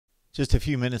Just a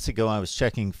few minutes ago, I was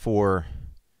checking for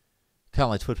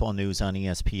college football news on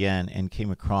ESPN and came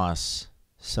across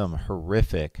some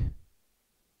horrific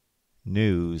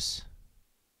news,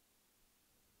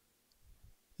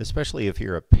 especially if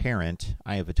you're a parent.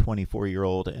 I have a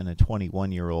 24-year-old and a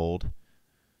 21-year-old,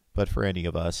 but for any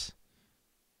of us,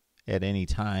 at any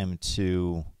time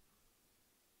to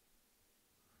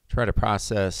try to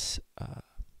process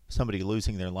somebody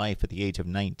losing their life at the age of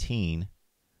 19,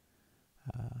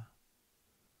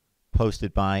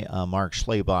 posted by Mark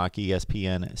Schlabach,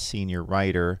 ESPN senior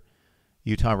writer.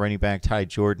 Utah running back Ty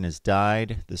Jordan has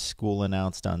died. The school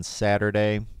announced on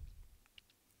Saturday.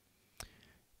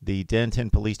 The Denton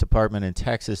Police Department in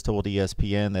Texas told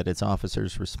ESPN that its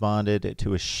officers responded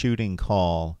to a shooting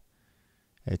call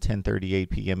at 10:38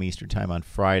 p.m. Eastern Time on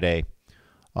Friday.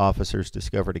 Officers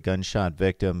discovered a gunshot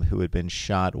victim who had been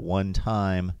shot one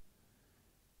time.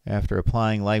 After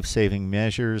applying life-saving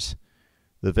measures,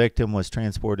 the victim was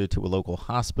transported to a local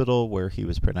hospital where he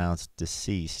was pronounced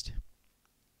deceased.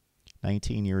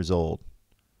 19 years old.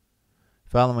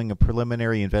 Following a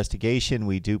preliminary investigation,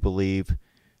 we do believe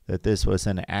that this was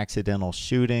an accidental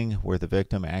shooting where the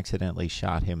victim accidentally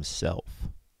shot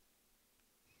himself.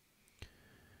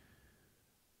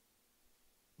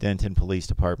 Denton Police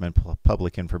Department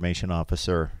Public Information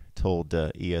Officer told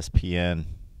ESPN.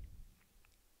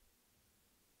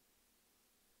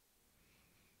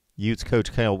 Utes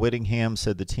coach Kyle Whittingham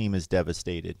said the team is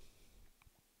devastated.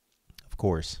 Of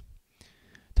course.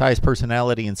 Ty's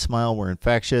personality and smile were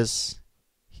infectious.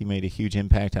 He made a huge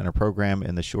impact on our program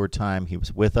in the short time he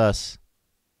was with us.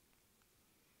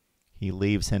 He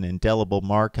leaves an indelible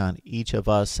mark on each of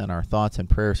us, and our thoughts and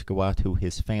prayers go out to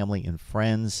his family and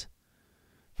friends.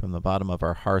 From the bottom of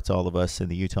our hearts, all of us in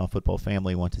the Utah football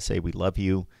family want to say we love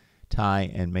you,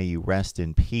 Ty, and may you rest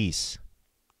in peace.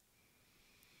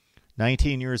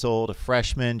 19 years old, a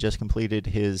freshman, just completed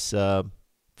his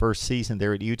first season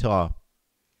there at Utah.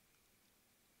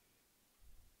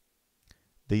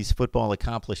 These football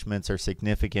accomplishments are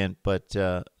significant, but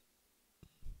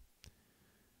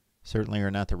certainly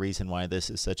are not the reason why this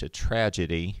is such a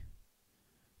tragedy.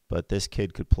 But this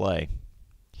kid could play.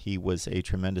 He was a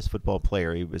tremendous football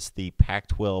player. He was the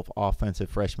Pac-12 Offensive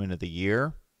Freshman of the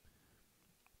Year.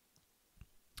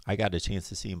 I got a chance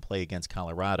to see him play against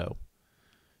Colorado,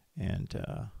 and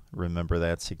remember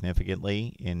that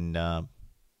significantly in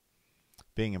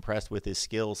being impressed with his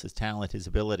skills, his talent, his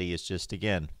ability. Is just,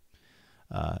 again,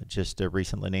 just a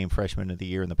recently named Freshman of the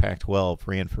Year in the Pac-12,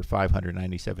 ran for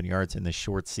 597 yards in this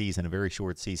short season, a very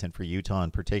short season for Utah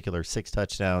in particular, 6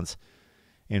 touchdowns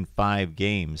in 5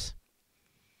 games.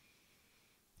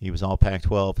 He was all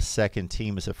Pac-12, second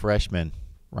team as a freshman,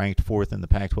 ranked 4th in the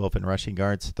Pac-12 in rushing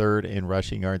yards, 3rd in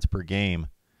rushing yards per game,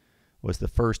 was the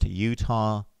first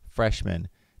Utah freshman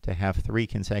to have 3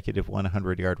 consecutive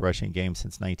 100-yard rushing games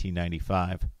since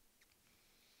 1995.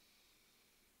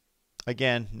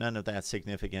 Again, none of that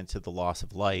significant to the loss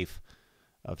of life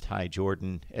of Ty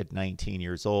Jordan at 19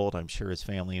 years old. I'm sure his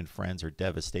family and friends are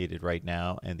devastated right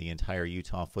now, and the entire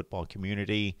Utah football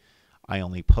community. I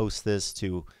only post this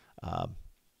to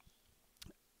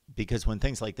because when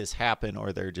things like this happen,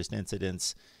 or they're just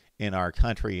incidents in our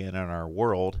country and in our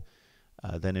world,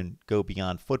 then go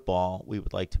beyond football, we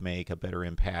would like to make a better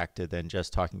impact than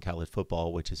just talking college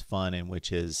football, which is fun and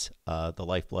which is the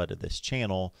lifeblood of this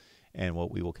channel and what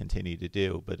we will continue to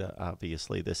do. But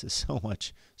obviously this is so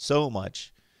much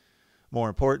more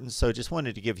important. So just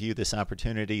wanted to give you this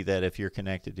opportunity that if you're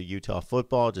connected to Utah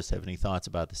football, just have any thoughts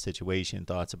about the situation,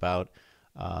 thoughts about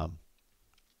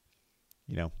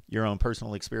your own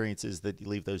personal experiences, that you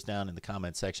leave those down in the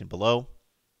comment section below.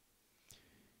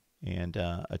 And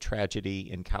a tragedy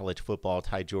in college football,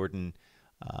 Ty Jordan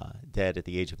dead at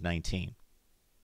the age of 19.